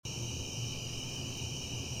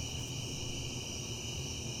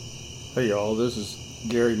Hey y'all, this is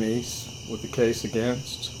Gary Meese with the case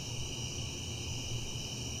against.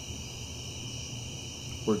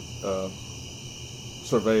 We're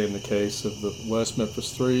surveying the case of the West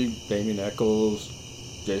Memphis 3, Damien Echols,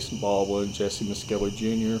 Jason Baldwin, Jesse Muskilly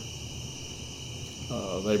Jr.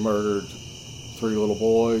 They murdered three little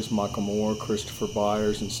boys, Michael Moore, Christopher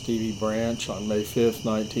Byers, and Stevie Branch on May 5th,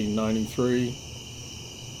 1993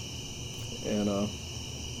 in a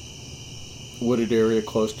wooded area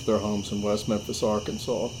close to their homes in West Memphis,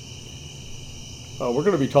 Arkansas. We're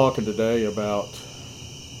going to be talking today about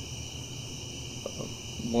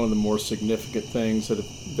one of the more significant things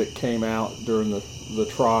that came out during the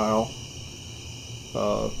trial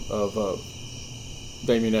of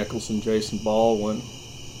Damien Echols and Jason Baldwin.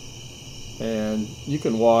 And you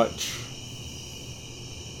can watch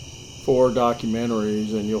 4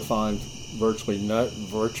 documentaries and you'll find virtually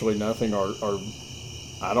nothing, or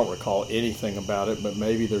I don't recall anything about it, but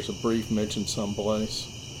maybe there's a brief mention someplace.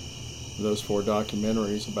 Those 4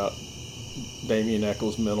 documentaries about Damien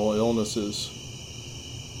Echols' mental illnesses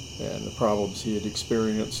and the problems he had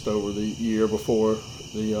experienced over the year before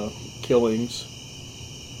the killings.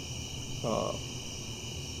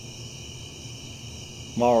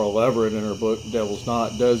 Mara Leverett, in her book Devil's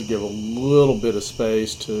Knot, does give a little bit of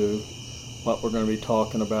space to what we're going to be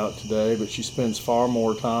talking about today, but she spends far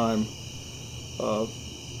more time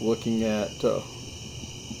looking at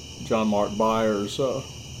John Mark Byers'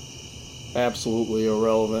 absolutely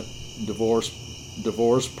irrelevant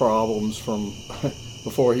divorce problems from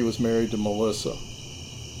before he was married to Melissa.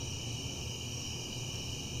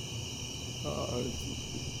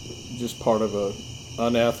 Just part of a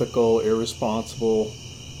unethical, irresponsible,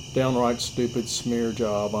 downright stupid smear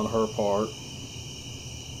job on her part.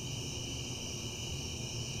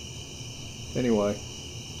 Anyway,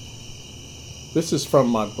 this is from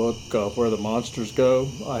my book, Where the Monsters Go.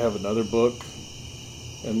 I have another book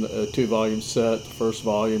in a 2-volume set. The first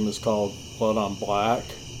volume is called Blood on Black,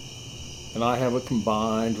 and I have a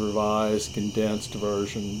combined, revised, condensed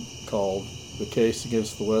version called The Case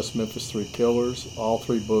Against the West Memphis 3 Killers. All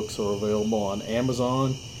 3 books are available on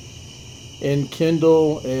Amazon in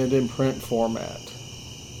Kindle and in print format.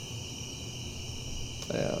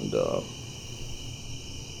 And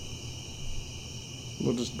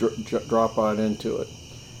we'll just drop right into it.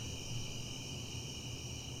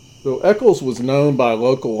 Though Echols was known by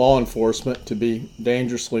local law enforcement to be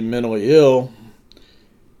dangerously mentally ill,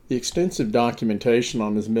 the extensive documentation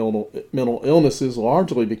on his mental illnesses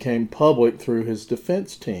largely became public through his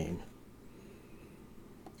defense team.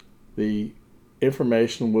 The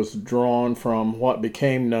information was drawn from what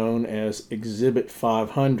became known as Exhibit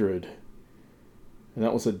 500, and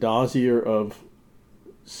that was a dossier of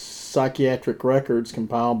psychiatric records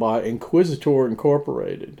compiled by Inquisitor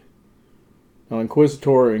Incorporated. Now,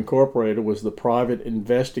 Inquisitor Incorporated was the private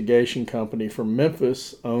investigation company from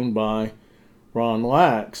Memphis owned by Ron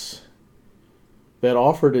Lax that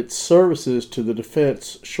offered its services to the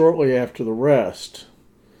defense shortly after the arrest.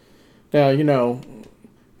 Now, out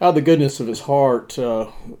of the goodness of his heart,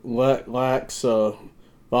 Lax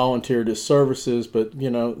volunteered his services, but,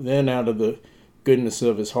 then out of the goodness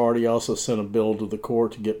of his heart, he also sent a bill to the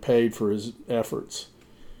court to get paid for his efforts.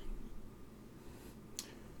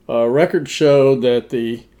 Records showed that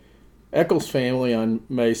the Echols family on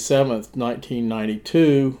May 7th,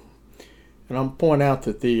 1992, and I'm pointing out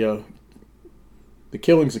that the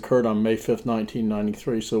killings occurred on May 5th,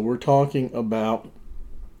 1993, so we're talking about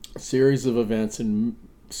a series of events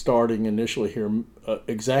starting initially here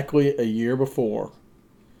exactly a year before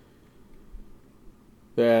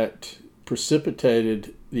that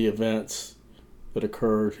precipitated the events that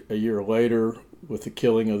occurred a year later with the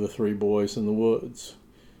killing of the 3 boys in the woods.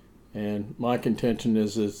 And my contention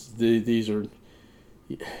is these are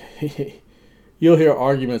you'll hear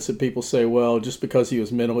arguments that people say, well, just because he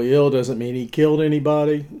was mentally ill doesn't mean he killed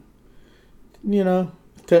anybody.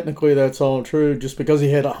 Technically that's all true. Just because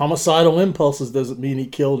he had homicidal impulses doesn't mean he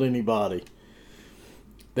killed anybody.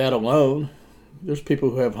 That alone, there's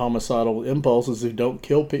people who have homicidal impulses who don't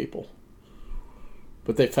kill people.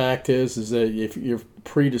 But the fact is that if you're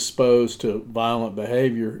predisposed to violent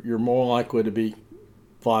behavior, you're more likely to be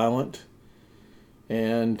violent.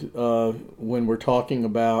 And when we're talking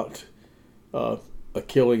about a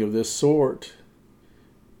killing of this sort,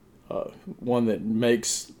 one that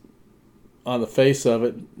makes, on the face of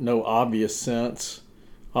it, no obvious sense.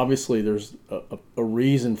 Obviously, there's a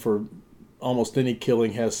reason for almost any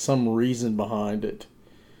killing, has some reason behind it.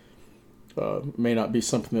 May not be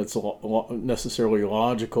something that's necessarily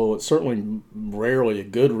logical. It's certainly rarely a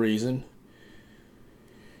good reason.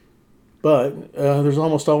 But there's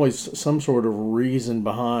almost always some sort of reason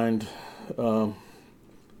behind the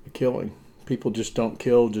killing. People just don't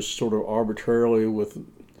kill just sort of arbitrarily with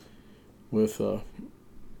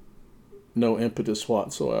no impetus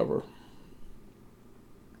whatsoever.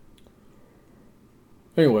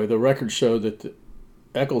 Anyway, the records show that the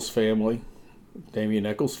Echols family, Damien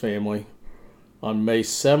Echols' family, on May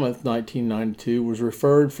 7th, 1992, was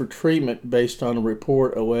referred for treatment based on a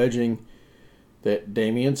report alleging that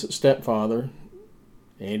Damien's stepfather,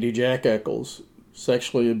 Andy Jack Echols,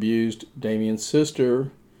 sexually abused Damien's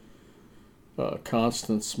sister,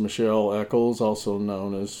 Constance Michelle Echols, also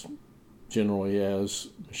known as generally as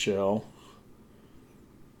Michelle.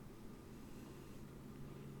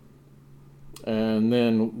 And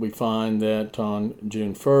then we find that on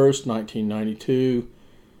June 1st, 1992,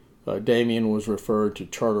 Damien was referred to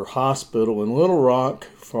Charter Hospital in Little Rock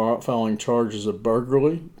following charges of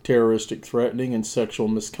burglary, terroristic threatening, and sexual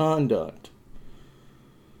misconduct.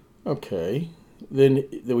 Okay. Then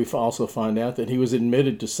we also find out that he was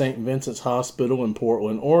admitted to St. Vincent's Hospital in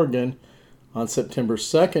Portland, Oregon on September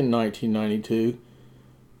 2nd, 1992,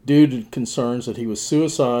 due to concerns that he was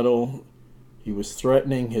suicidal, he was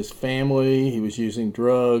threatening his family, he was using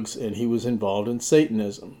drugs, and he was involved in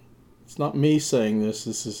Satanism. It's not me saying this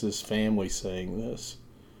is his family saying this,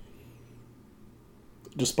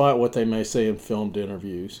 despite what they may say in filmed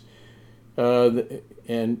interviews.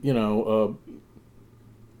 And, you know,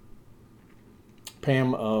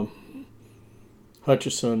 Pam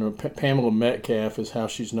Hutchison, or Pamela Metcalf is how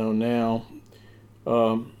she's known now.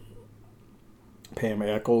 Pam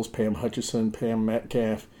Echols, Pam Hutchison, Pam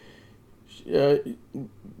Metcalf.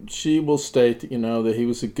 She will state that, you know, that he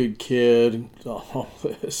was a good kid and all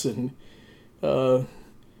this, and the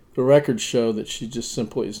records show that she just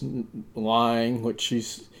simply is lying.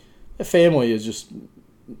 The family is just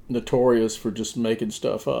notorious for just making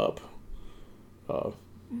stuff up.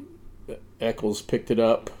 Echols picked it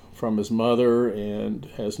up from his mother and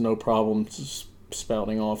has no problem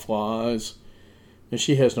spouting off lies, and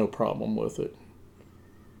she has no problem with it.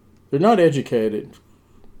 They're not educated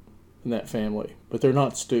in that family, but they're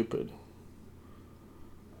not stupid.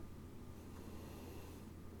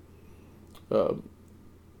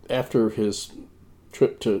 After his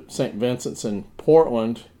trip to St. Vincent's in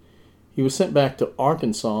Portland, he was sent back to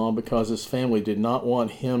Arkansas because his family did not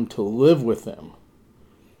want him to live with them.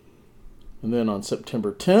 And then on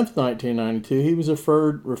September 10th, 1992, he was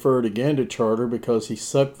referred again to Charter because he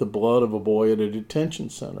sucked the blood of a boy at a detention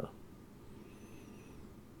center.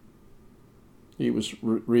 He was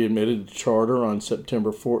readmitted to Charter on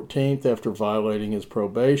September 14th after violating his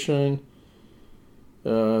probation.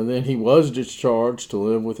 Then he was discharged to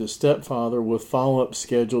live with his stepfather, with follow-up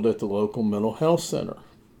scheduled at the local mental health center.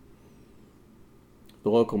 The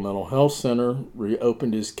local mental health center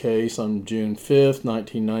reopened his case on June 5th,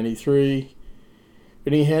 1993,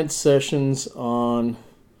 and he had sessions on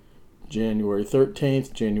January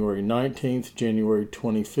 13th, January 19th, January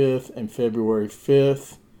 25th, and February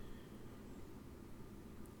 5th,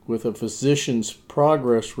 with a physician's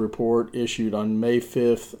progress report issued on May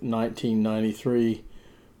 5th, 1993,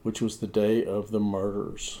 which was the day of the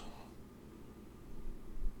murders.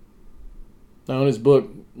 Now, in his book,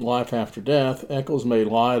 Life After Death, Echols made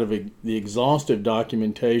light of the exhaustive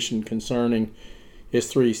documentation concerning his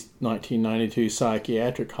 3 1992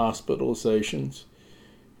 psychiatric hospitalizations,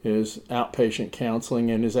 his outpatient counseling,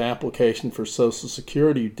 and his application for Social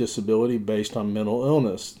Security disability based on mental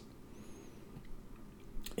illness.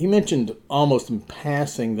 He mentioned almost in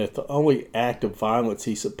passing that the only act of violence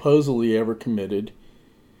he supposedly ever committed,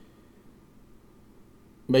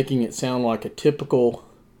 making it sound like a typical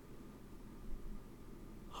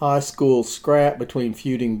high school scrap between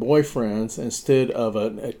feuding boyfriends instead of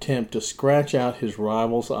an attempt to scratch out his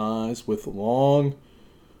rival's eyes with long,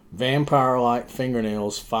 vampire-like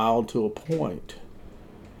fingernails filed to a point.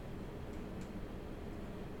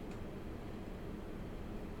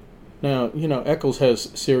 Now, you know, Echols has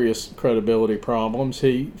serious credibility problems.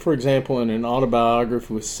 He, for example, in an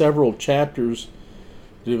autobiography with several chapters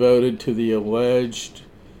devoted to the alleged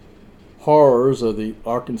horrors of the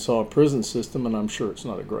Arkansas prison system, and I'm sure it's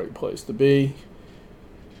not a great place to be,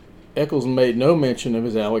 Echols made no mention of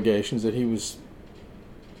his allegations that he was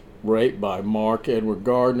raped by Mark Edward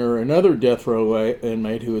Gardner, another death row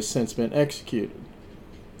inmate who has since been executed.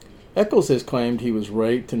 Echols has claimed he was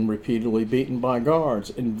raped and repeatedly beaten by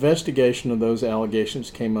guards. Investigation of those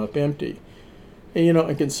allegations came up empty. And, you know,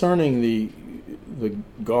 and concerning the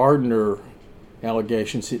Gardner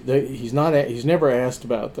allegations, he's never asked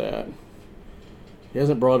about that. He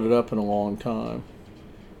hasn't brought it up in a long time.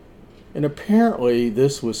 And apparently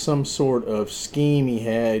this was some sort of scheme he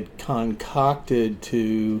had concocted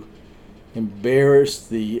to embarrass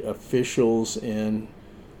the officials in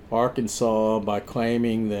Arkansas by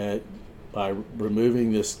claiming that by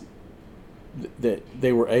removing this, that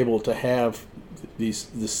they were able to have this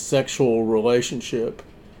sexual relationship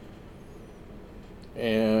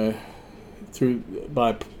and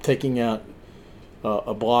by taking out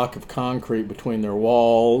a block of concrete between their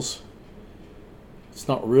walls. It's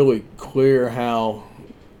not really clear how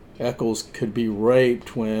Echols could be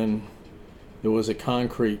raped when there was a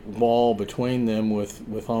concrete wall between them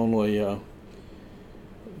with only a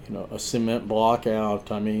cement block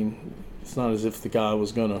out. I mean, it's not as if the guy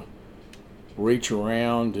was going to reach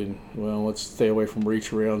around and, well, let's stay away from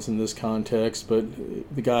reach arounds in this context, but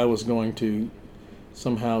the guy was going to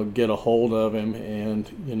somehow get a hold of him and,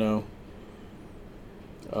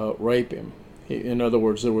 rape him. In other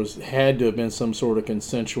words, there had to have been some sort of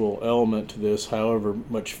consensual element to this, however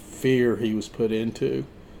much fear he was put into.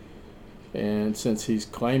 And since he's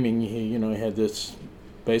claiming he had this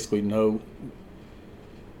basically no,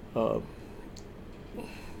 I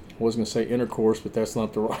wasn't going to say intercourse, but that's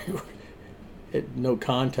not the right word. No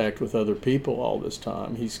contact with other people all this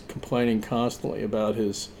time. He's complaining constantly about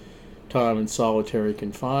his time in solitary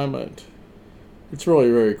confinement. It's really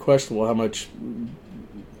very questionable how much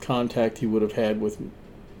contact he would have had with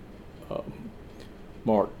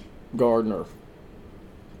Mark Gardner.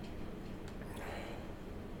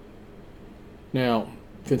 Now,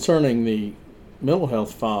 concerning the mental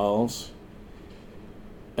health files,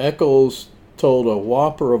 Echols told a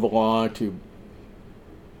whopper of a lie to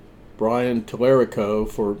Brian Tallarico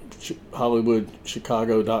for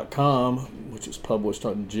HollywoodChicago.com, which was published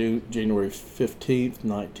on January 15th,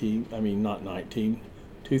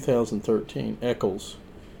 2013. Echols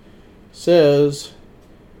says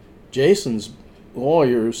Jason's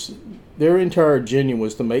lawyers, their entire agenda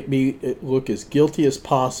was to make me look as guilty as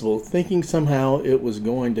possible, thinking somehow it was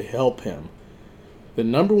going to help him. The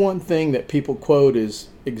number one thing that people quote is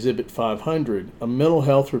Exhibit 500, a mental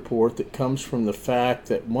health report that comes from the fact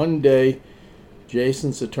that one day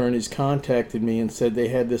Jason's attorneys contacted me and said they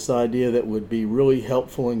had this idea that would be really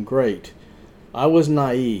helpful and great. I was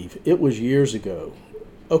naive. It was years ago.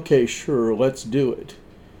 Okay, sure, let's do it.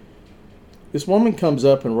 This woman comes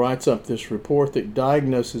up and writes up this report that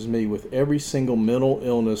diagnoses me with every single mental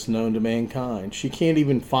illness known to mankind. She can't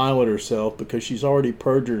even file it herself because she's already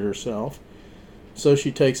perjured herself, so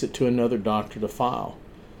she takes it to another doctor to file.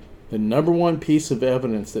 The number one piece of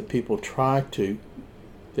evidence that people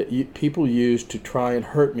use to try and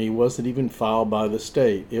hurt me wasn't even filed by the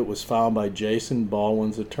state. It was filed by Jason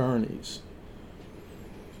Baldwin's attorneys.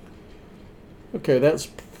 Okay, that's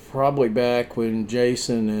probably back when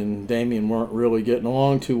Jason and Damien weren't really getting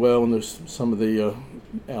along too well, and there's some of the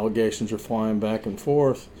allegations are flying back and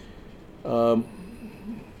forth. All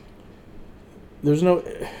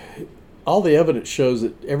the evidence shows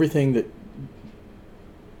that everything that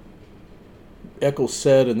Echols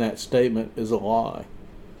said in that statement is a lie.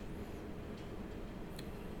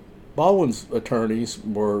 Baldwin's attorneys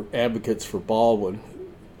were advocates for Baldwin,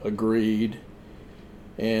 agreed,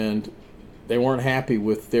 and they weren't happy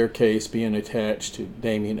with their case being attached to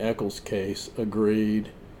Damien Echols' case, agreed.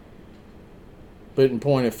 But in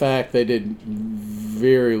point of fact, they did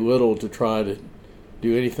very little to try to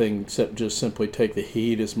do anything except just simply take the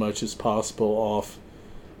heat as much as possible off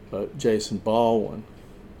Jason Baldwin.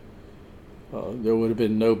 There would have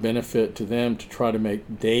been no benefit to them to try to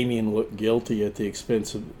make Damien look guilty at the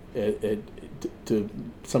expense of to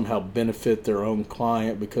somehow benefit their own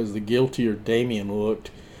client, because the guiltier Damien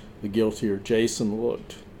looked, the guiltier Jason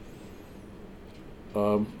looked.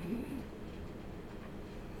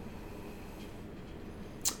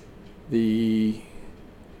 He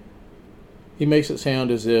makes it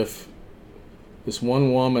sound as if this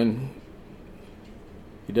one woman,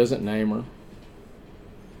 he doesn't name her,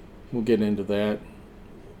 we'll get into that.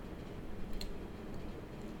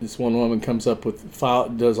 This one woman comes up with,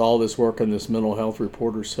 does all this work on this mental health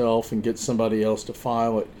report herself and gets somebody else to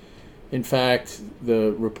file it. In fact,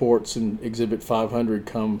 the reports in Exhibit 500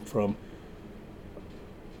 come from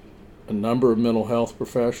a number of mental health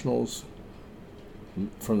professionals,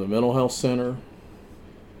 from the mental health center,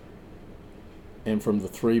 and from the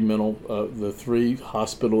three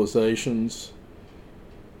hospitalizations.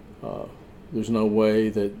 There's no way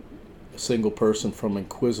that a single person from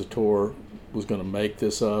Inquisitor was going to make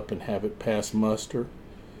this up and have it pass muster.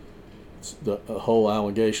 The whole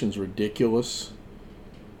allegation's ridiculous,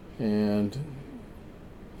 and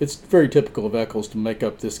it's very typical of Echols to make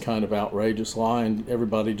up this kind of outrageous lie, and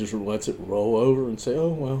everybody just lets it roll over and say, oh,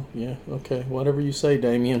 well, yeah, okay, whatever you say,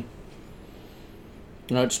 Damien.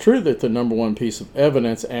 Now, it's true that the number one piece of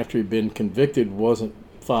evidence after he'd been convicted wasn't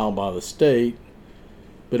filed by the state,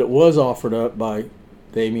 but it was offered up by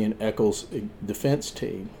Damien Echols' defense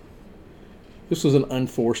team. This was an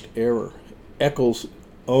unforced error. Echols'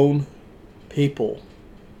 own people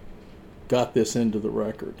got this into the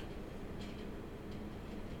record.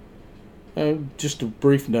 Just a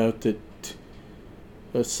brief note that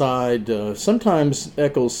aside, sometimes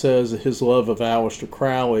Echols says that his love of Aleister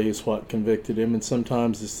Crowley is what convicted him, and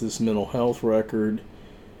sometimes it's this mental health record.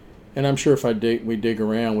 And I'm sure if we dig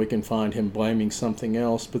around, we can find him blaming something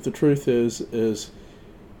else. But the truth is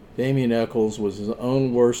Damien Echols was his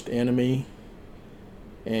own worst enemy,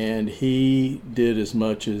 and he did as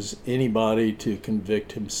much as anybody to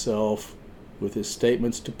convict himself with his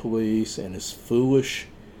statements to police and his foolish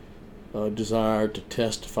desire to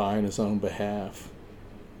testify in his own behalf.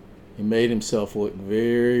 He made himself look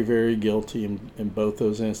very, very guilty in both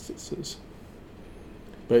those instances.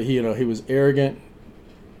 But he was arrogant,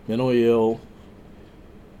 mentally ill.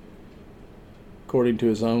 According to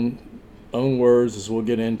his own words, as we'll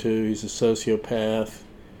get into, he's a sociopath.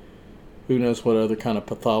 Who knows what other kind of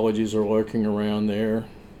pathologies are lurking around there.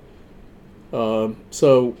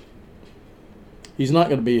 So he's not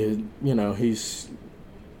going to be,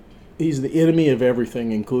 he's the enemy of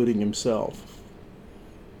everything, including himself,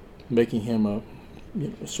 making him a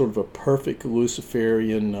sort of a perfect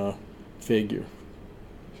Luciferian figure.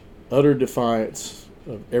 Utter defiance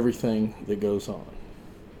of everything that goes on,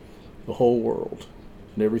 the whole world,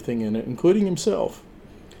 and everything in it, including himself.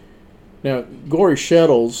 Now, Gory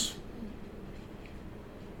Shettles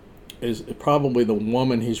is probably the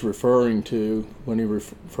woman he's referring to when he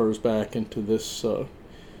refers back into this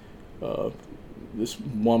this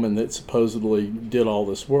woman that supposedly did all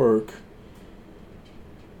this work.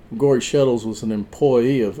 Gory Shettles was an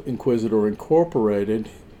employee of Inquisitor Incorporated,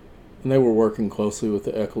 and they were working closely with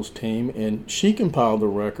the Echols team, and she compiled the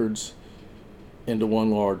records into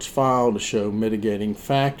one large file to show mitigating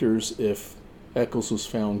factors if Echols was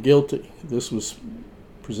found guilty. This was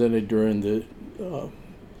presented during the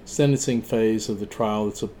sentencing phase of the trial.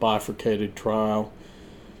 It's a bifurcated trial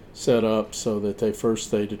set up so that they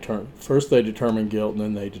determine guilt and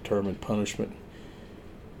then they determine punishment.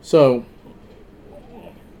 So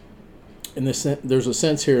there's a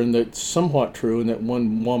sense here, and that's somewhat true, in that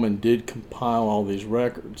one woman did compile all these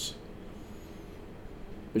records,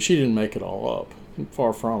 but she didn't make it all up.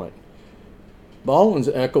 Far from it. Baldwin's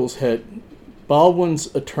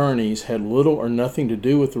attorneys had little or nothing to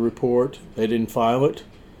do with the report. They didn't file it.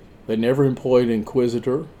 They never employed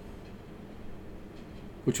Inquisitor,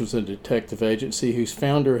 which was a detective agency whose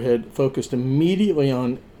founder had focused immediately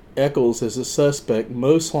on Echols as a suspect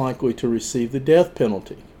most likely to receive the death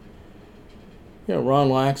penalty. Ron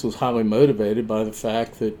Lax was highly motivated by the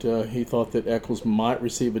fact that he thought that Echols might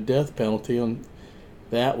receive a death penalty, and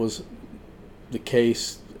that was the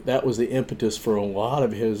case. That was the impetus for a lot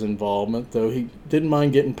of his involvement, though he didn't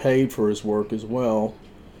mind getting paid for his work as well.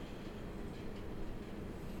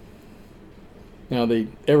 Now, the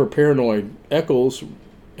ever-paranoid Echols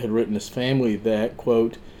had written his family that,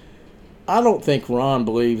 quote, "I don't think Ron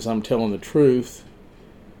believes I'm telling the truth.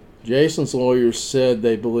 Jason's lawyers said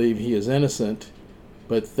they believe he is innocent,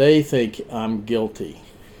 but they think I'm guilty."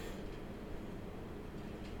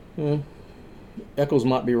 Echols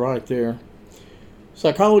might be right there.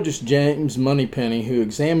 Psychologist James Moneypenny, who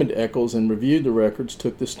examined Echols and reviewed the records,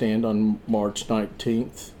 took the stand on March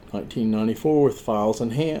 19th, 1994, with files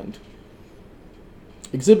in hand.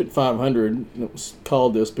 Exhibit 500, it was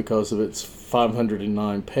called this because of its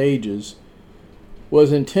 509 pages,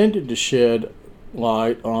 was intended to shed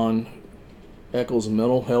light on Echols'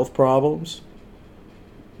 mental health problems,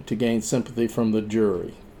 to gain sympathy from the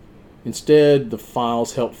jury. Instead, the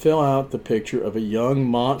files help fill out the picture of a young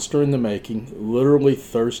monster in the making, literally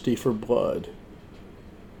thirsty for blood.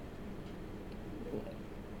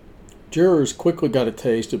 Jurors quickly got a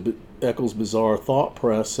taste of Echols' bizarre thought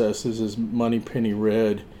processes as Moneypenny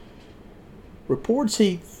read. Reports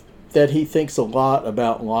that he thinks a lot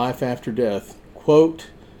about life after death. Quote,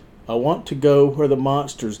 "I want to go where the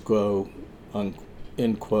monsters go,"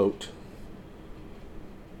 end quote.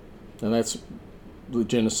 And that's the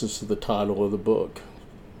genesis of the title of the book.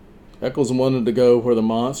 Echols wanted to go where the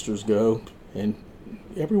monsters go, and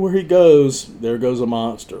everywhere he goes, there goes a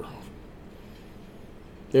monster.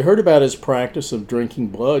 They heard about his practice of drinking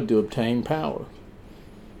blood to obtain power.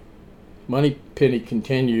 Moneypenny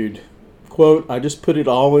continued, quote, "I just put it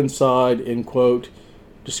all inside," end quote.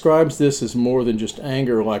 Describes this as more than just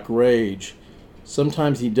anger, like rage.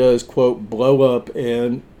 Sometimes he does, quote, "blow up,"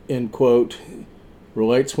 and, end quote.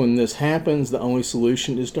 Relates when this happens, the only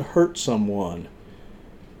solution is to hurt someone.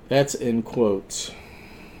 That's in quotes.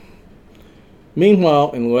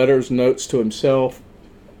 Meanwhile, in letters, notes to himself,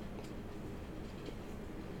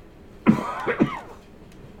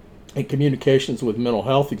 and communications with mental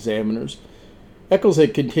health examiners, Echols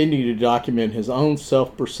had continued to document his own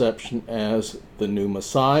self-perception as the new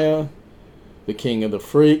Messiah, the King of the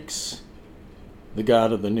Freaks, the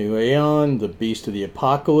God of the New Aeon, the Beast of the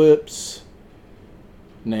Apocalypse,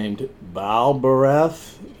 named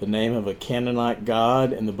Baal-Bereth, the name of a Canaanite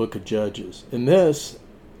god in the Book of Judges. In this,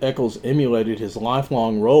 Echols emulated his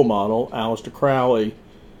lifelong role model, Aleister Crowley,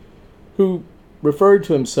 who referred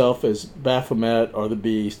to himself as Baphomet or the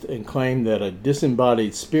Beast and claimed that a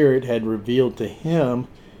disembodied spirit had revealed to him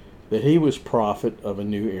that he was prophet of a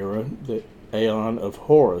new era, the Aeon of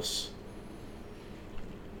Horus.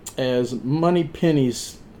 As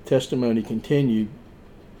Moneypenny's testimony continued,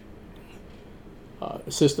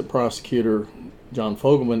 Assistant Prosecutor John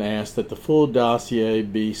Fogelman asked that the full dossier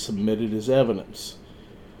be submitted as evidence.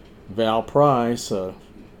 Val Price,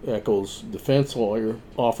 Echols' defense lawyer,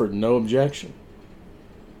 offered no objection.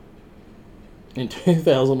 In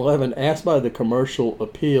 2011, asked by the Commercial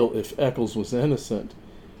Appeal if Echols was innocent,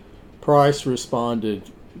 Price responded,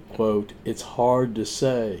 quote, "It's hard to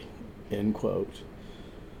say," end quote.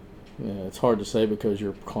 Yeah, it's hard to say because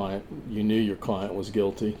you knew your client was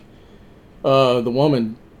guilty. The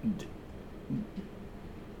woman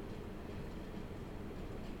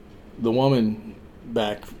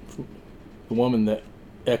that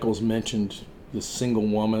Echols mentioned, this single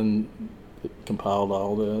woman that compiled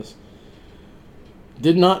all this,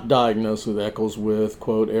 did not diagnose with Echols with,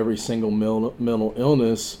 quote, every single mental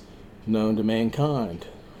illness known to mankind.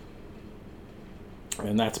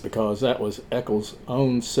 And that's because that was Echols'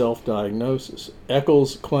 own self-diagnosis.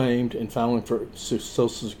 Echols claimed in filing for Social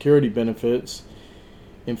Security benefits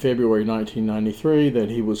in February 1993 that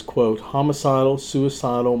he was, quote, homicidal,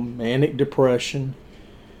 suicidal, manic depression,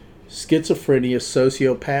 schizophrenia,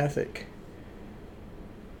 sociopathic.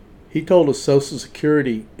 He told a Social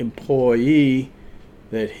Security employee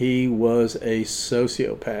that he was a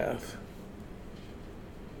sociopath.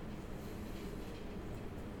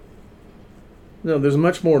 No, there's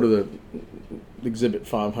much more to the Exhibit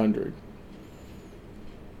 500.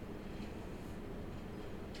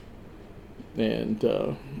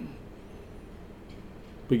 And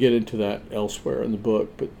we get into that elsewhere in the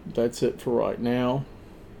book, but that's it for right now.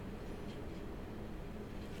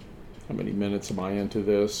 How many minutes am I into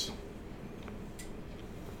this?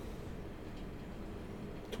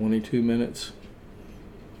 22 minutes.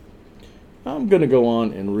 I'm going to go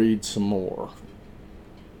on and read some more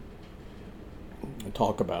and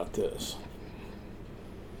talk about this.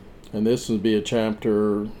 And this will be a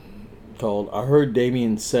chapter called, I heard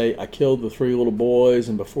Damien say, I killed the 3 little boys,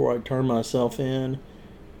 and before I turn myself in,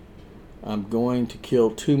 I'm going to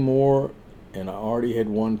kill 2 more, and I already had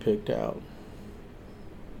 1 picked out.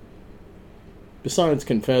 Besides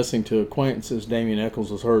confessing to acquaintances, Damien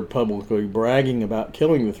Echols was heard publicly bragging about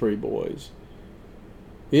killing the 3 boys.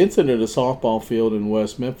 The incident at a softball field in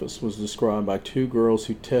West Memphis was described by 2 girls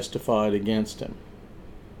who testified against him.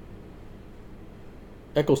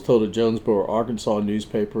 Echols told a Jonesboro, Arkansas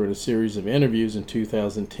newspaper in a series of interviews in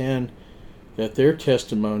 2010 that their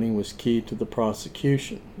testimony was key to the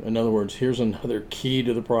prosecution. In other words, here's another key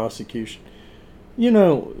to the prosecution. You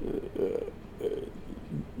know,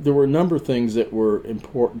 there were a number of things that were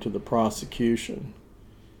important to the prosecution,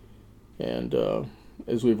 and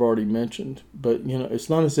as we've already mentioned, but you know, it's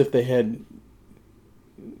not as if they had,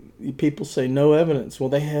 people say no evidence. Well,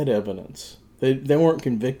 they had evidence. They weren't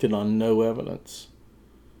convicted on no evidence.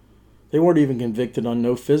 They weren't even convicted on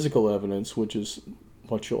no physical evidence, which is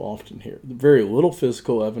what you'll often hear. Very little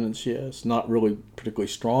physical evidence, yes. Not really particularly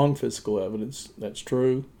strong physical evidence. That's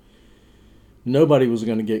true. Nobody was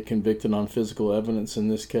going to get convicted on physical evidence in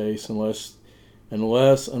this case unless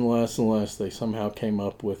they somehow came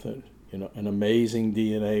up with an amazing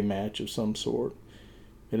DNA match of some sort.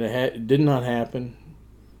 And it did not happen.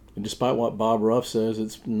 And despite what Bob Ruff says,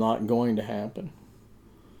 it's not going to happen.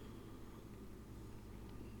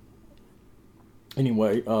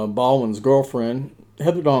 Anyway, Baldwin's girlfriend,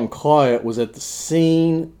 Heather Dawn Clyatt, was at the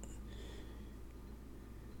scene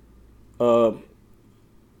of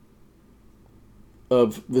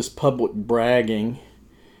this public bragging,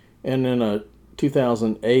 and in a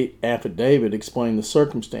 2008 affidavit explained the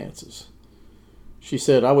circumstances. She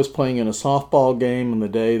said, I was playing in a softball game on the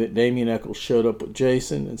day that Damien Echols showed up with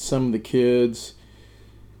Jason, and some of the kids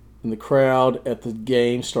in the crowd at the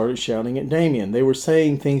game started shouting at Damien. They were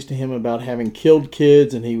saying things to him about having killed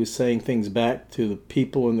kids, and he was saying things back to the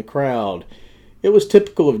people in the crowd. It was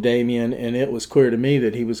typical of Damien, and it was clear to me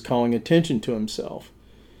that he was calling attention to himself.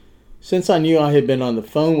 Since I knew I had been on the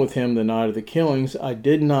phone with him the night of the killings, I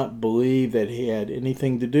did not believe that he had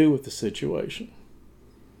anything to do with the situation.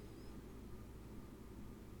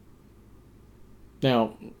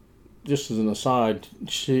 Now, just as an aside,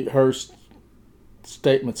 her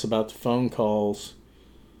statements about the phone calls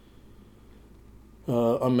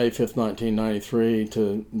on May 5th, 1993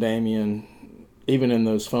 to Damien, even in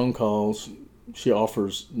those phone calls, she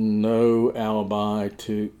offers no alibi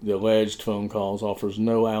to the alleged phone calls, offers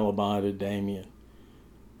no alibi to Damien.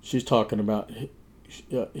 She's talking about,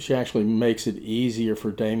 she actually makes it easier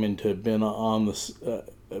for Damien to have been on the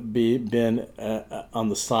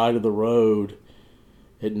side of the road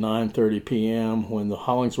at 9:30 p.m. when the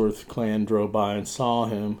Hollingsworth clan drove by and saw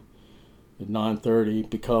him at 9:30,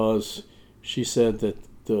 because she said that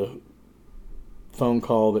the phone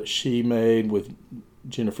call that she made with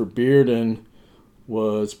Jennifer Bearden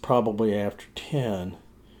was probably after 10.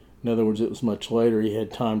 In other words, it was much later. He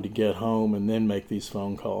had time to get home and then make these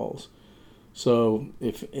phone calls. So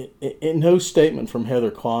if no statement from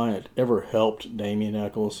Heather Client ever helped Damien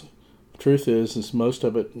Echols. The truth is most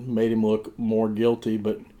of it made him look more guilty,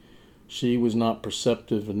 but she was not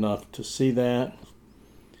perceptive enough to see that.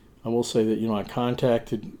 I will say that, I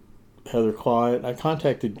contacted Heather Client. I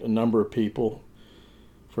contacted a number of people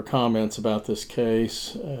for comments about this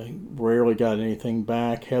case. Rarely got anything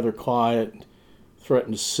back. Heather Client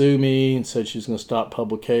threatened to sue me and said she's going to stop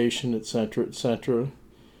publication, etc., etc.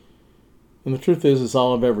 And the truth is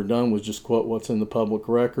all I've ever done was just quote what's in the public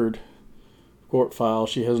record, court file.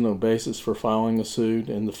 She has no basis for filing a suit,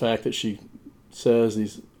 and the fact that she says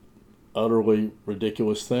these utterly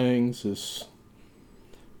ridiculous things is,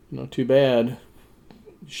 too bad.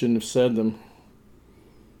 You shouldn't have said them.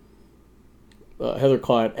 Heather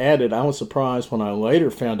Client added, I was surprised when I later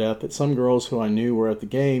found out that some girls who I knew were at the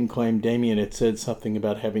game claimed Damien had said something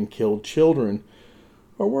about having killed children,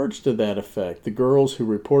 or words to that effect. The girls who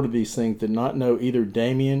reported these things did not know either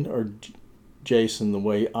Damien or Jason the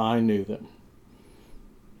way I knew them.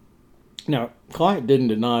 Now, Client didn't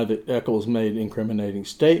deny that Echols made incriminating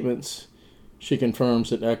statements. She confirms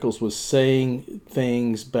that Echols was saying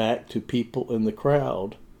things back to people in the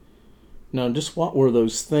crowd. Now, just what were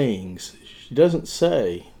those things? She doesn't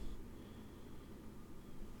say.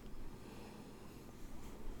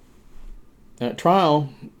 At trial,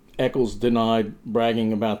 Echols denied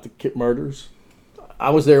bragging about the murders. I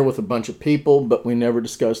was there with a bunch of people, but we never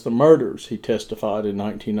discussed the murders, he testified in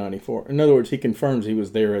 1994. In other words, he confirms he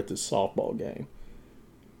was there at this softball game.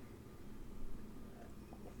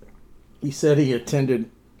 He said he attended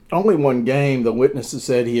only one game. The witnesses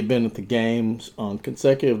said he had been at the games on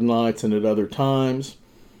consecutive nights and at other times.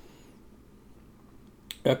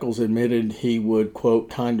 Echols admitted he would, quote,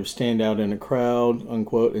 kind of stand out in a crowd,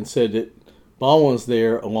 unquote, and said that Baldwin was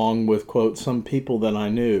there along with, quote, some people that I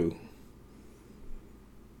knew.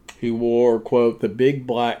 He wore, quote, the big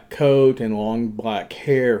black coat and long black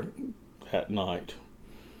hair that night.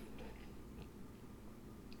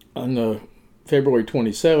 On the February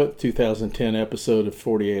 27th, 2010 episode of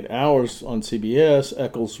 48 Hours on CBS,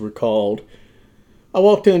 Echols recalled, I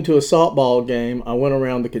walked into a softball game. I went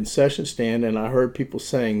around the concession stand and I heard people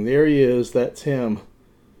saying, there he is, that's him.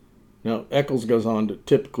 Now, Echols goes on to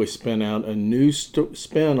typically spin out a new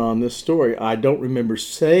spin on this story. I don't remember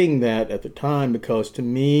saying that at the time because to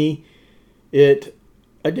me, I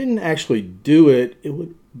didn't actually do it. It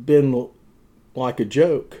would have been like a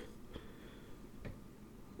joke.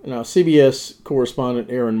 Now, CBS correspondent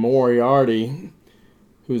Aaron Moriarty,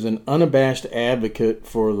 who's an unabashed advocate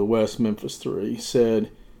for the West Memphis 3, said,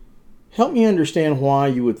 help me understand why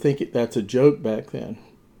you would think that's a joke back then.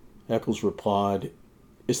 Echols replied,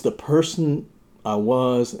 it's the person I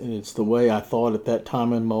was, and it's the way I thought at that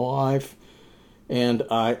time in my life, and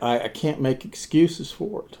I can't make excuses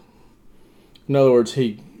for it. In other words,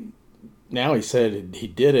 he said he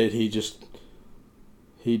did it, he just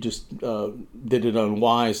did it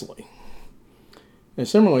unwisely. And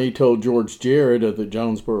similarly, he told George Jarrett of the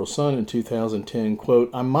Jonesboro Sun in 2010, quote,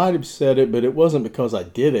 I might have said it, but it wasn't because I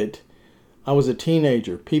did it. I was a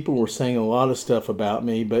teenager. People were saying a lot of stuff about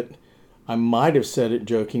me, but I might have said it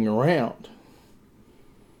joking around.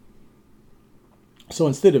 So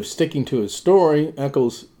instead of sticking to his story,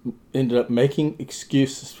 Echols ended up making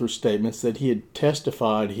excuses for statements that he had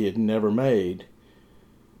testified he had never made.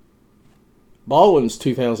 Baldwin's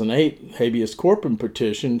 2008 habeas corpus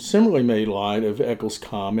petition similarly made light of Echols'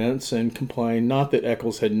 comments and complained not that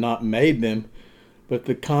Echols had not made them, but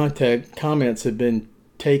the comments had been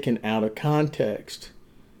taken out of context.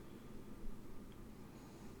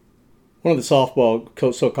 One of the so-called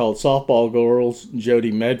softball girls,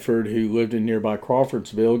 Jody Medford, who lived in nearby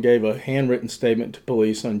Crawfordsville, gave a handwritten statement to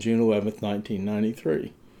police on June 11th,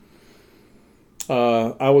 1993.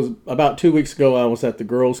 About 2 weeks ago, I was at the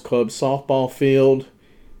girls' club softball field,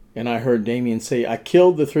 and I heard Damien say, "I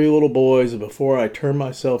killed the 3 little boys, and before I turn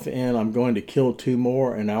myself in, I'm going to kill 2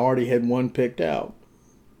 more, and I already had 1 picked out."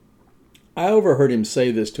 I overheard him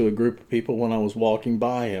say this to a group of people when I was walking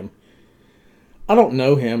by him. I don't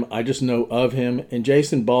know him, I just know of him, and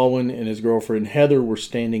Jason Baldwin and his girlfriend Heather were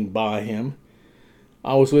standing by him.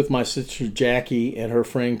 I was with my sister Jackie and her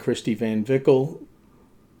friend Christy Van Vickel.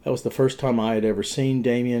 That was the first time I had ever seen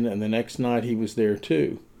Damien, and the next night he was there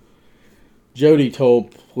too. Jody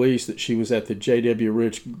told police that she was at the J.W.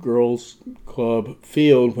 Rich Girls Club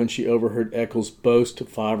field when she overheard Echols boast to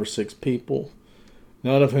 5 or 6 people,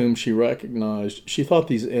 none of whom she recognized. She thought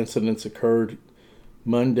these incidents occurred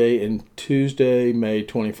Monday and Tuesday, May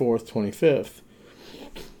 24th, 25th.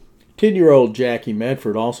 10-year-old Jackie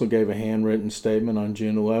Medford also gave a handwritten statement on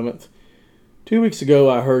June 11th. 2 weeks ago,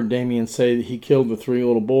 I heard Damien say that he killed the 3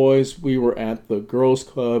 little boys. We were at the girls'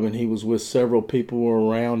 club, and he was with several people who were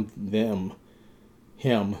around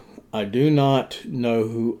him. I do not know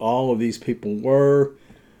who all of these people were.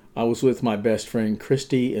 I was with my best friend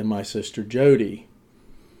Christy and my sister Jody.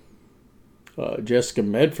 Jessica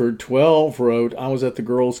Medford, 12, wrote, "I was at the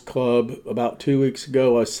girls' club about 2 weeks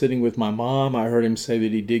ago. I was sitting with my mom. I heard him say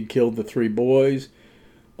that he did kill the 3 boys.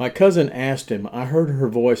 My cousin asked him. I heard her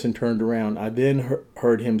voice and turned around. I then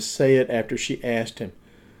heard him say it after she asked him.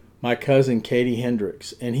 My cousin, Katie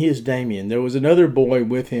Hendricks, and he is Damien. There was another boy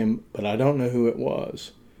with him, but I don't know who it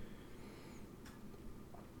was."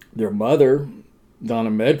 Their mother,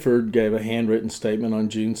 Donna Medford, gave a handwritten statement on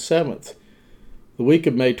June 7th. The week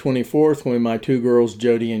of May 24th, when my 2 girls,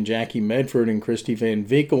 Jody and Jackie Medford and Christy Van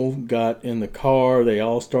Vickel, got in the car, they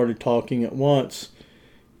all started talking at once,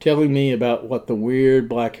 telling me about what the weird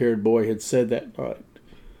black-haired boy had said that night.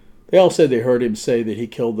 They all said they heard him say that he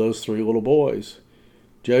killed those 3 little boys.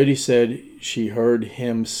 Jody said she heard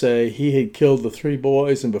him say he had killed the 3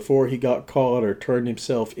 boys, and before he got caught or turned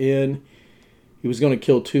himself in, he was going to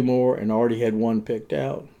kill 2 more and already had 1 picked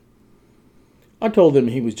out. I told them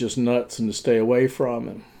he was just nuts and to stay away from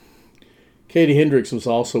him. Katie Hendricks was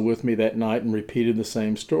also with me that night and repeated the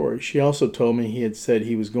same story. She also told me he had said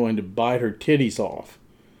he was going to bite her titties off.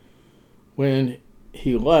 When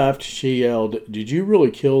he left, she yelled, "Did you really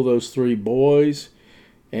kill those 3 boys?"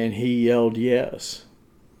 And he yelled, "Yes."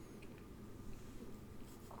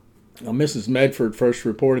 Now, Mrs. Medford first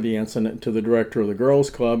reported the incident to the director of the girls'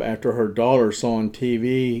 club after her daughter saw on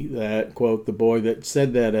TV that, quote, the boy that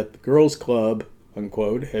said that at the girls' club,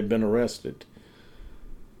 unquote, had been arrested.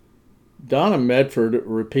 Donna Medford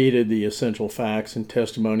repeated the essential facts and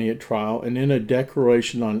testimony at trial and in a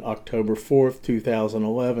declaration on October 4th,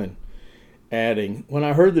 2011, adding, "When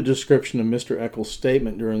I heard the description of Mr. Echols'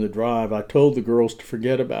 statement during the drive, I told the girls to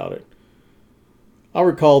forget about it. I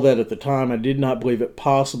recall that at the time I did not believe it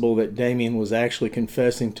possible that Damien was actually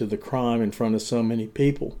confessing to the crime in front of so many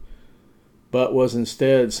people, but was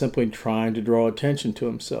instead simply trying to draw attention to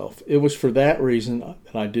himself. It was for that reason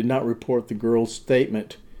that I did not report the girl's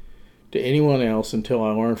statement to anyone else until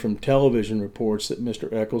I learned from television reports that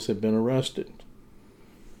Mr. Echols had been arrested."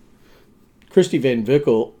 Christy Van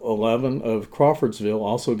Vickel, 11, of Crawfordsville,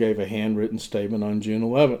 also gave a handwritten statement on June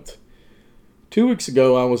 11th. 2 weeks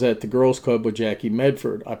ago, I was at the girls' club with Jackie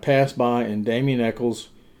Medford. I passed by, and Damien Echols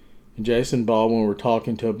and Jason Baldwin were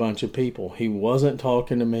talking to a bunch of people. He wasn't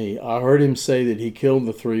talking to me. I heard him say that he killed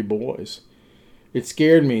the 3 boys. It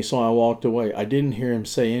scared me, so I walked away. I didn't hear him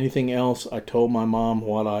say anything else. I told my mom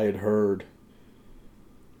what I had heard.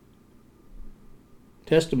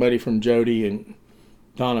 Testimony from Jody and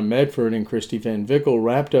Donna Medford and Christy Van Vickel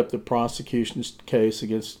wrapped up the prosecution's case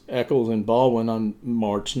against Echols and Baldwin on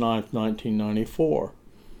March 9, 1994.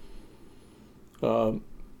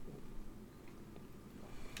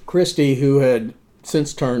 Christy, who had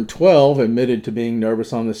since turned 12, admitted to being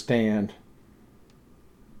nervous on the stand.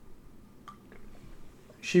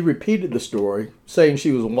 She repeated the story, saying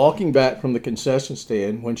she was walking back from the concession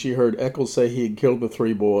stand when she heard Echols say he had killed the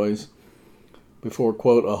 3 boys before,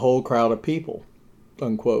 quote, a whole crowd of people,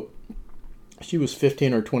 unquote. She was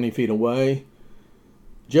 15 or 20 feet away.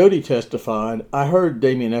 Jody testified, "I heard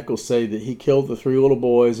Damien Echols say that he killed the 3 little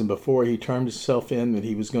boys, and before he turned himself in that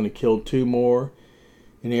he was going to kill 2 more,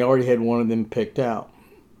 and he already had 1 of them picked out."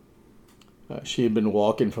 She had been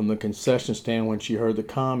walking from the concession stand when she heard the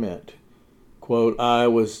comment. Quote, "I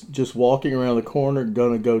was just walking around the corner,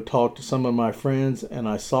 going to go talk to some of my friends, and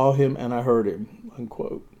I saw him and I heard him,"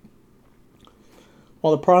 unquote.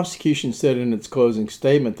 While the prosecution said in its closing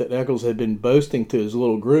statement that Echols had been boasting to his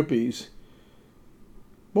little groupies,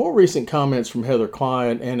 more recent comments from Heather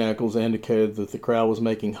Clyde and Echols indicated that the crowd was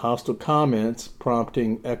making hostile comments,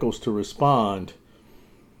 prompting Echols to respond.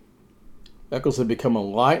 Echols had become a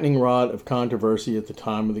lightning rod of controversy at the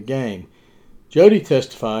time of the game. Jody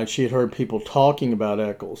testified she had heard people talking about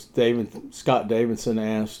Echols. Scott Davidson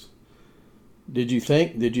asked, Did you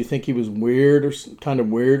think he was weird or kind of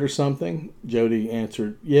weird or something? Jody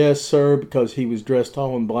answered, Yes, sir, because he was dressed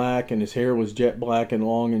all in black and his hair was jet black and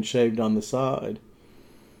long and shaved on the side.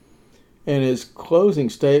 In his closing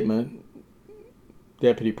statement,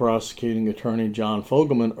 Deputy Prosecuting Attorney John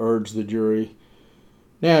Fogelman urged the jury,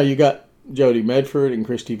 Now you got Jody Medford and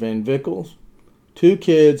Christy Van Vickles, two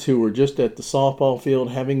kids who were just at the softball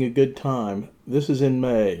field having a good time. This is in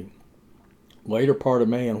May. Later part of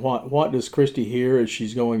May, and what does Christy hear as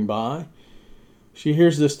she's going by? She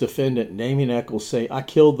hears this defendant, Damien Echols, say, I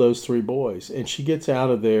killed those three boys. And she gets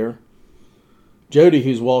out of there. Jody,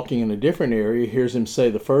 who's walking in a different area, hears him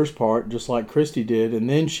say the first part, just like Christy did, and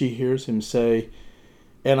then she hears him say,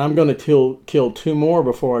 and I'm going to kill two more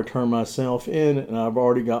before I turn myself in, and I've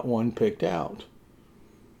already got one picked out.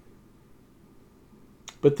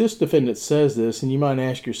 But this defendant says this, and you might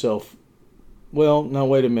ask yourself, well, now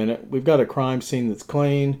wait a minute. We've got a crime scene that's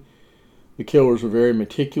clean. The killers were very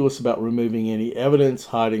meticulous about removing any evidence,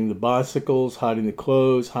 hiding the bicycles, hiding the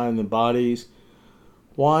clothes, hiding the bodies.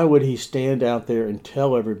 Why would he stand out there and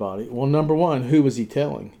tell everybody? Well, number one, who was he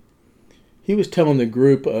telling? He was telling the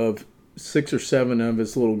group of 6 or 7 of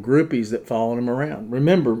his little groupies that followed him around.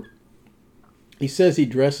 Remember, he says he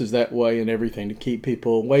dresses that way and everything to keep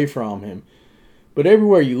people away from him. But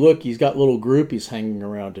everywhere you look, he's got little groupies hanging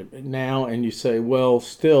around him now, and you say, well,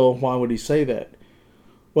 still, why would he say that?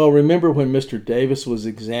 Well, remember when Mr. Davis was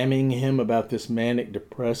examining him about this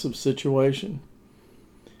manic-depressive situation?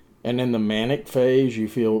 And in the manic phase, you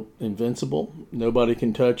feel invincible. Nobody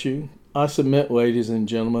can touch you. I submit, ladies and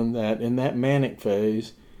gentlemen, that in that manic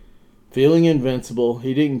phase, feeling invincible,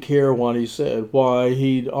 he didn't care what he said. Why?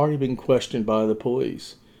 He'd already been questioned by the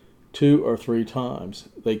police 2 or 3 times.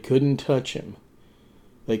 They couldn't touch him.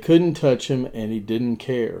 They couldn't touch him, and he didn't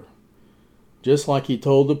care. Just like he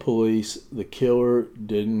told the police, the killer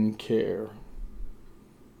didn't care.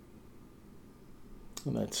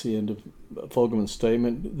 And that's the end of Fogelman's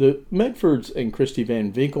statement. The Medfords and Christy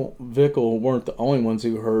Van Vickle weren't the only ones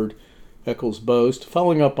who heard Echols boast.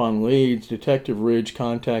 Following up on leads, Detective Ridge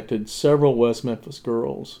contacted several West Memphis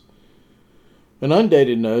girls. An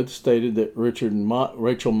undated note stated that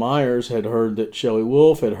Rachel Myers had heard that Shelley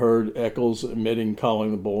Wolf had heard Echols admitted killing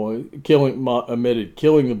the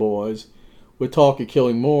boys, with talk of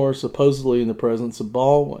killing more, supposedly in the presence of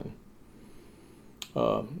Baldwin.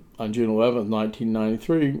 On June 11,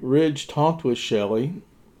 1993, Ridge talked with Shelley,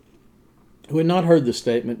 who had not heard the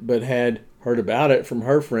statement but had heard about it from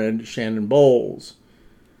her friend Shannon Bowles.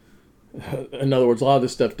 In other words, a lot of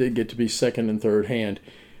this stuff did get to be second and third hand.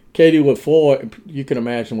 Katie LaFoy, you can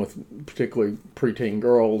imagine with particularly preteen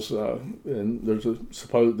girls, and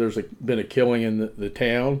there's been a killing in the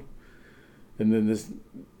town, and then this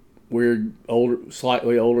weird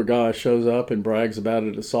slightly older guy shows up and brags about it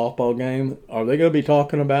at a softball game. Are they going to be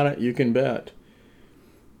talking about it? You can bet.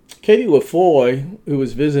 Katie LaFoy, who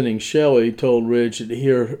was visiting Shelley, told Ridge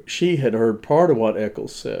that she had heard part of what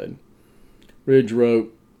Echols said. Ridge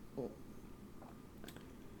wrote,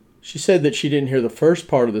 she said that she didn't hear the first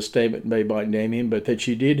part of the statement made by Damien, but that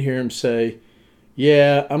she did hear him say,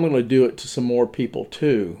 yeah, I'm going to do it to some more people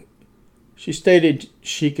too. She stated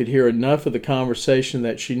she could hear enough of the conversation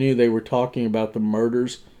that she knew they were talking about the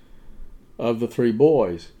murders of the 3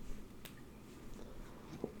 boys.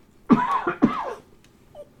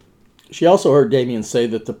 She also heard Damien say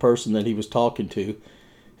that the person that he was talking to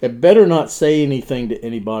had better not say anything to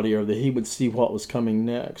anybody or that he would see what was coming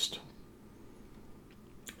next.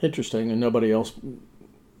 Interesting, and nobody else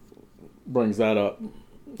brings that up.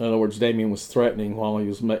 In other words, Damien was threatening while he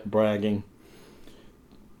was bragging.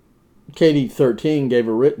 Katie 13 gave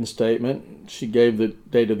a written statement. She gave the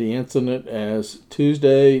date of the incident as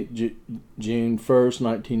Tuesday, June 1st,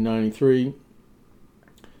 1993,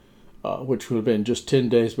 which would have been just 10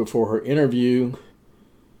 days before her interview.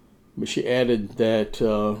 But she added that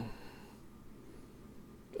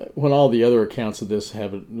when all the other accounts of this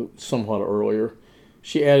have it somewhat earlier,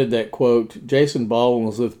 she added that, quote, Jason Baldwin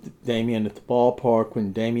was with Damien at the ballpark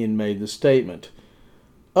when Damien made the statement.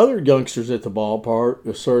 Other youngsters at the ballpark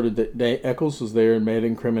asserted that Echols was there and made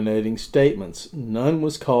incriminating statements. None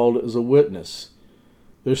was called as a witness.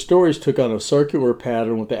 Their stories took on a circular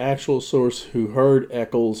pattern with the actual source who heard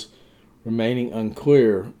Echols remaining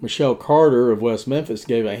unclear. Michelle Carter of West Memphis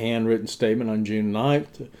gave a handwritten statement on June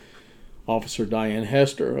 9th to Officer Diane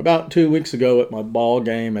Hester. About 2 weeks ago at my ball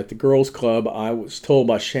game at the girls' club, I was told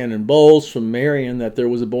by Shannon Bowles from Marion that there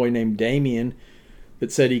was a boy named Damien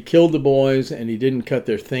that said he killed the boys and he didn't cut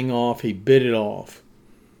their thing off, he bit it off.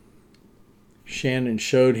 Shannon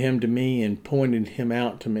showed him to me and pointed him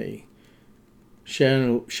out to me.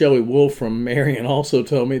 Shelley Wolf from Marion also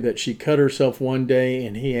told me that she cut herself one day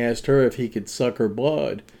and he asked her if he could suck her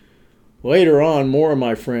blood. Later on, more of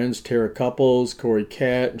my friends, Tara Couples, Corey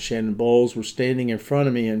Catt, and Shannon Bowles, were standing with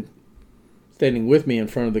me in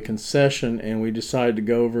front of the concession, and we decided to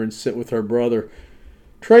go over and sit with her brother,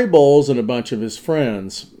 Trey Bowles, and a bunch of his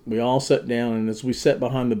friends. We all sat down, and as we sat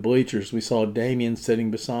behind the bleachers, we saw Damien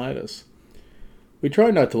sitting beside us. We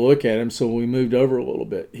tried not to look at him, so we moved over a little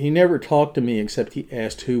bit. He never talked to me except he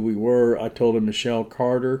asked who we were. I told him Michelle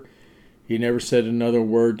Carter. He never said another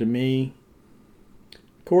word to me.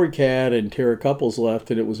 Corey Catt and Tara Couples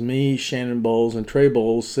left, and it was me, Shannon Bowles, and Trey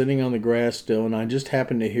Bowles sitting on the grass still, and I just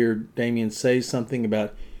happened to hear Damien say something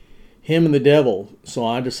about him and the devil, so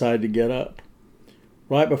I decided to get up.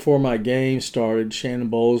 Right before my game started, Shannon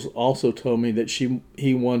Bowles also told me that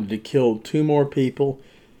he wanted to kill 2 more people,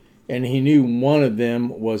 and he knew one of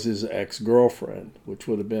them was his ex-girlfriend, which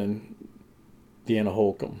would have been Deanna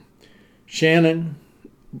Holcomb. Shannon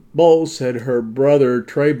Bowles said her brother,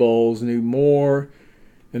 Trey Bowles, knew more,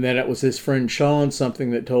 and that it was his friend Sean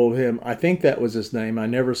something that told him. I think that was his name. I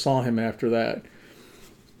never saw him after that.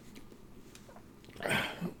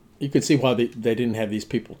 You could see why they didn't have these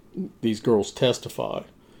girls testify.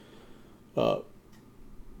 But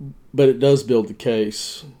it does build the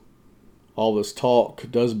case. All this talk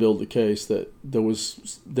does build the case that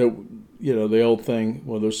the old thing,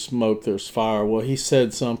 well, there's smoke, there's fire. Well, he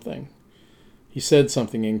said something. He said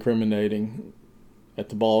something incriminating at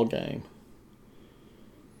the ball game.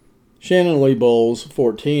 Shannon Lee Bowles,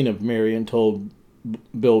 14, of Marion, told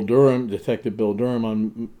Detective Bill Durham,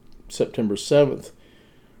 on September 7th,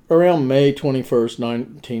 around May 21st,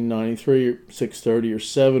 1993, 6:30 or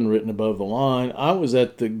 7, written above the line, I was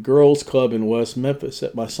at the girls' club in West Memphis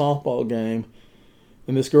at my softball game,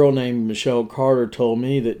 and this girl named Michelle Carter told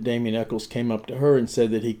me that Damien Echols came up to her and said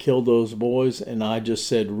that he killed those boys, and I just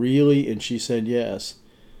said, really? And she said yes.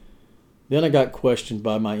 Then I got questioned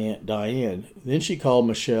by my Aunt Diane. Then she called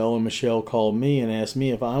Michelle, and Michelle called me and asked me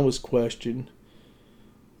if I was questioned.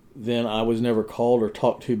 Then I was never called or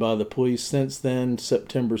talked to by the police. Since then,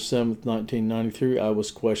 September 7th, 1993, I was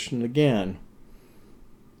questioned again.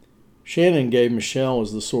 Shannon gave Michelle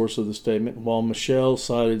as the source of the statement, while Michelle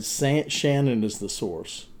cited Shannon as the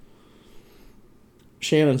source.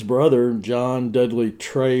 Shannon's brother, John Dudley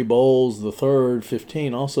Trey Bowles III,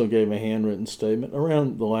 15, also gave a handwritten statement.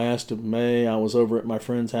 Around the last of May, I was over at my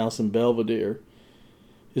friend's house in Belvedere.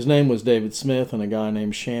 His name was David Smith, and a guy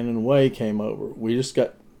named Shannon Way came over. We just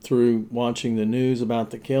got through watching the news about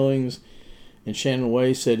the killings, and Shannon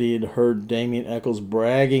Way said he had heard Damien Echols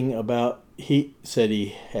bragging about killing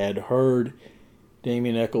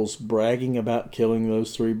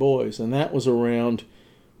those 3 boys, and that was around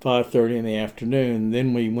 5:30 in the afternoon.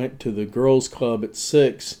 Then we went to the girls' club at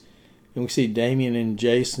 6, and we see Damien and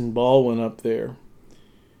Jason Baldwin up there.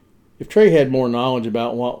 If Trey had more knowledge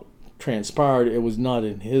about what transpired, it was not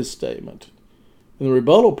in his statement. In the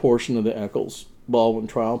rebuttal portion of the Echols Baldwin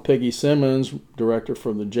trial, Peggy Simmons, director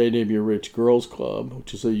for the J.W. Rich Girls Club,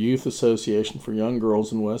 which is a youth association for young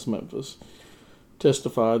girls in West Memphis,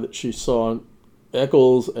 testified that she saw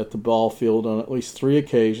Echols at the ball field on at least 3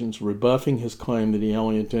 occasions, rebuffing his claim that he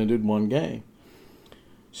only attended 1 game.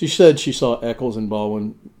 She said she saw Echols and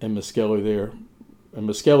Baldwin and Miskelly there, and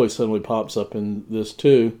Miskelly suddenly pops up in this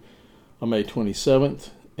too on May 27th,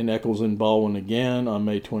 and Echols and Baldwin again on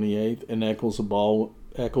May 28th, and Echols and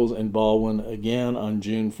Baldwin again on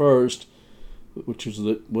June 1st, which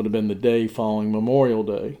would have been the day following Memorial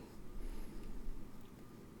Day.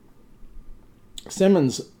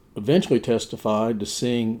 Simmons eventually testified to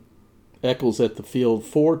seeing Echols at the field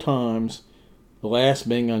 4 times, the last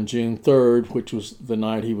being on June 3rd, which was the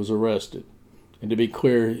night he was arrested. And to be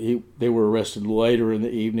clear, they were arrested later in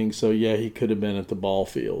the evening, so yeah, he could have been at the ball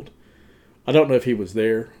field. I don't know if he was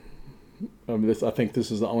there. I think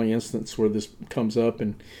this is the only instance where this comes up,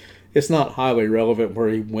 and it's not highly relevant where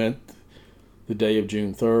he went the day of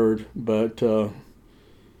June 3rd, but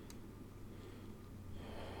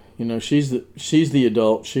she's the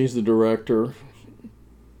adult, she's the director,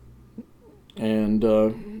 and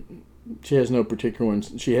she has no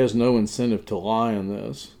incentive to lie on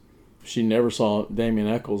this. She never saw Damien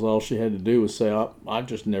Echols. All she had to do was say, I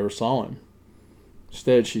just never saw him.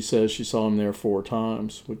 Instead, she says she saw him there 4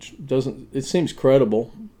 times, which doesn't. It seems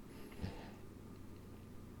credible.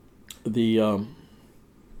 The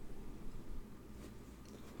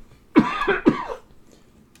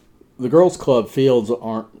the girls' club fields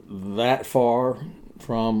aren't that far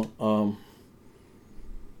from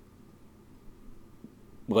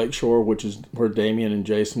Lakeshore, which is where Damien and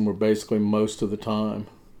Jason were basically most of the time.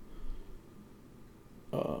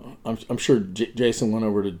 I'm sure Jason went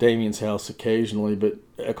over to Damien's house occasionally, but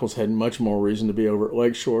Echols had much more reason to be over at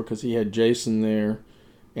Lakeshore because he had Jason there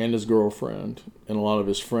and his girlfriend and a lot of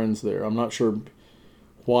his friends there. I'm not sure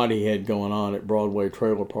what he had going on at Broadway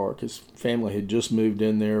Trailer Park. His family had just moved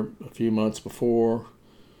in there a few months before.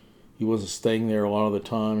 He wasn't staying there a lot of the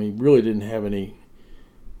time. He really didn't have any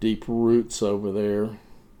deep roots over there.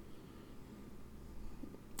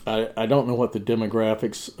 I don't know what the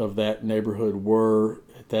demographics of that neighborhood were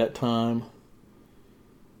at that time,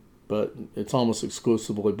 but it's almost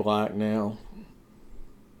exclusively black now.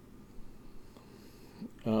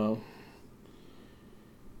 In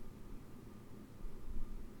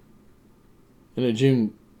a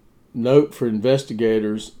June note for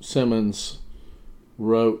investigators, Simmons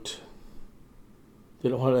wrote,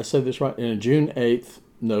 did I say this right? In a June 8th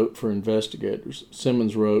note for investigators,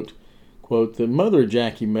 Simmons wrote, quote, the mother of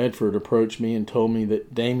Jackie Medford approached me and told me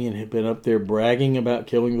that Damien had been up there bragging about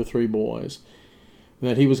killing the 3 boys, and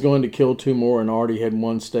that he was going to kill 2 more and already had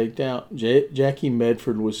 1 staked out. Jackie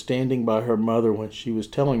Medford was standing by her mother when she was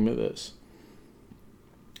telling me this.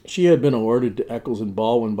 She had been alerted to Echols and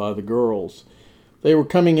Baldwin by the girls. They were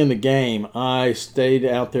coming in the game. I stayed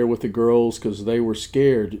out there with the girls because they were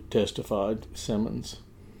scared, testified Simmons.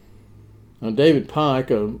 Now, David Pike,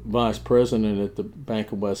 a vice president at the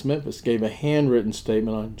Bank of West Memphis, gave a handwritten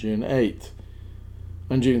statement on June 8th.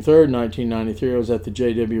 On June 3rd, 1993, I was at the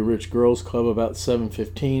J.W. Rich Girls Club about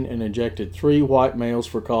 7:15 and ejected 3 white males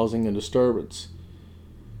for causing a disturbance.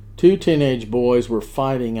 2 teenage boys were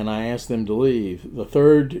fighting and I asked them to leave. The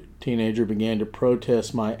 3rd teenager began to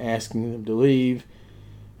protest my asking them to leave,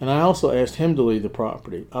 and I also asked him to leave the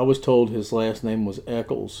property. I was told his last name was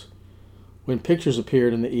Echols. When pictures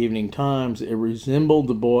appeared in the Evening Times, it resembled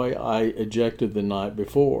the boy I ejected the night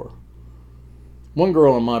before. One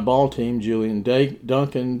girl on my ball team, Julian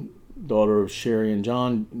Duncan, daughter of Sherry and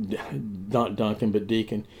John, not Duncan, but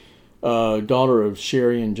Deacon, daughter of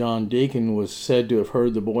Sherry and John Deacon, was said to have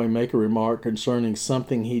heard the boy make a remark concerning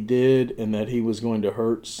something he did and that he was going to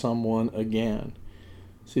hurt someone again.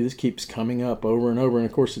 See, this keeps coming up over and over, and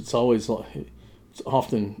of course it's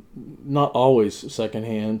often, not always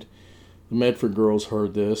secondhand. The Medford girls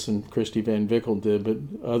heard this, and Christy Van Vickle did, but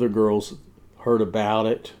other girls heard about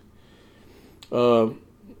it. Are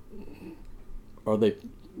they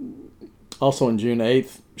also on June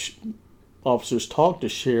 8th? Officers talked to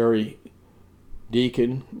Sherry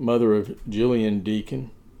Deacon, mother of Julian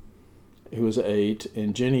Deacon, who was 8,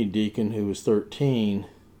 and Jenny Deacon, who was 13.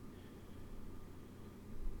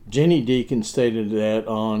 Jenny Deacon stated that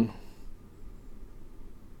on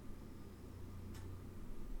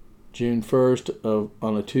June 1st,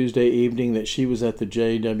 on a Tuesday evening, that she was at the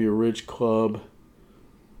J.W. Ridge Club.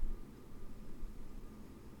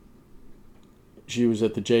 She was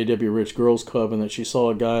at the J.W. Ridge Girls Club, and that she saw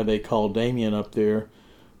a guy they called Damien up there,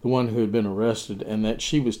 the one who had been arrested, and that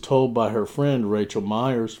she was told by her friend Rachel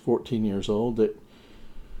Myers, 14 years old, that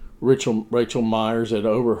Rachel Myers had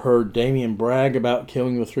overheard Damien brag about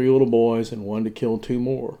killing the 3 little boys and wanted to kill 2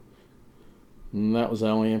 more. And that was the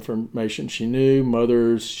only information she knew.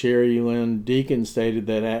 Mother Sherry Lynn Deacon stated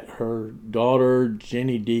that her daughter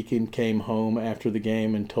Jenny Deacon came home after the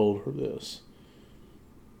game and told her this.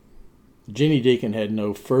 Jenny Deacon had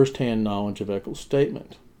no first-hand knowledge of Echols'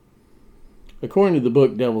 statement. According to the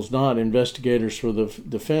book Devil's Knot, investigators for the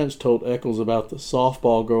defense told Echols about the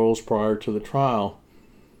softball girls prior to the trial.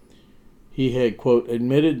 He had, quote,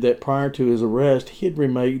 admitted that prior to his arrest, he had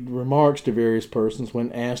made remarks to various persons when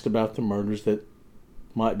asked about the murders that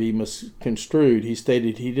might be misconstrued. He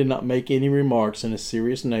stated he did not make any remarks in a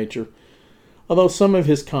serious nature, although some of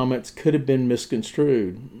his comments could have been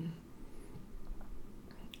misconstrued.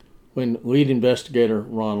 When lead investigator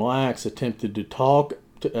Ron Lax attempted to talk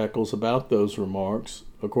to Echols about those remarks,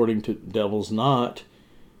 according to Devil's Knot,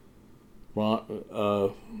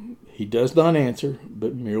 he does not answer,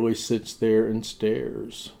 but merely sits there and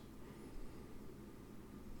stares.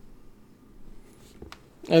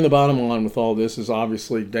 And the bottom line with all this is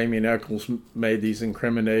obviously Damien Echols made these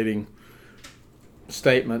incriminating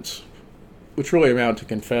statements, which really amount to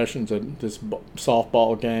confessions at this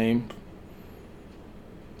softball game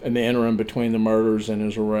and the interim between the murders and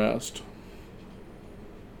his arrest.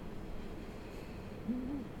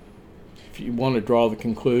 if you want to draw the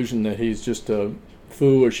conclusion that he's just a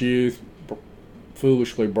foolish youth,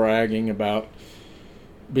 foolishly bragging about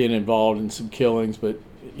being involved in some killings, but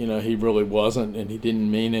he really wasn't, and he didn't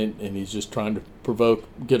mean it, and he's just trying to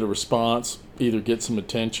get a response, either get some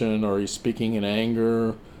attention, or he's speaking in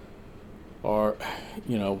anger, or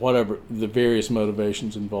whatever the various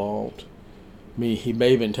motivations involved. He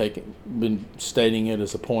may have been stating it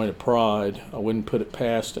as a point of pride. I wouldn't put it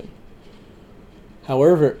past him.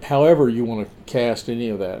 However you want to cast any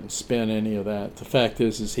of that and spin any of that, the fact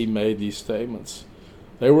is he made these statements.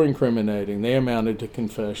 They were incriminating. They amounted to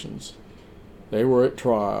confessions. They were at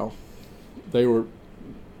trial. They were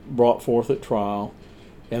brought forth at trial,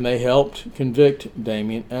 and they helped convict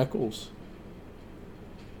Damien Echols.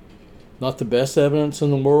 Not the best evidence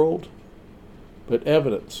in the world, but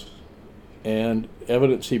evidence. And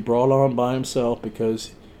evidence he brought on by himself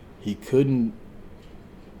because he couldn't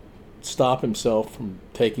stop himself from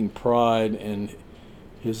taking pride in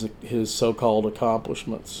his so-called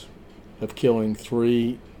accomplishments of killing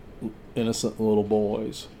 3 innocent little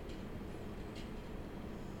boys.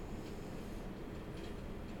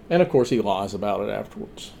 And of course he lies about it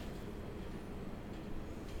afterwards.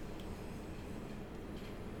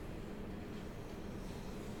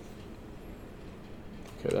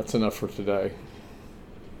 Okay, that's enough for today.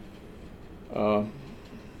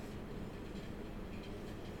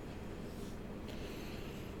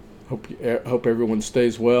 Hope everyone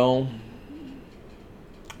stays well.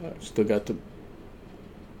 Still got the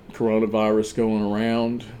coronavirus going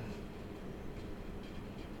around.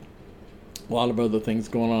 A lot of other things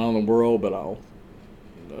going on in the world, but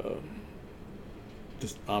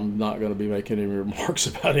I'm not going to be making any remarks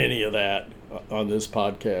about any of that on this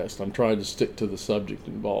podcast. I'm trying to stick to the subject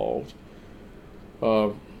involved.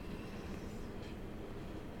 I'll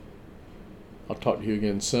talk to you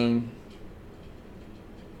again soon.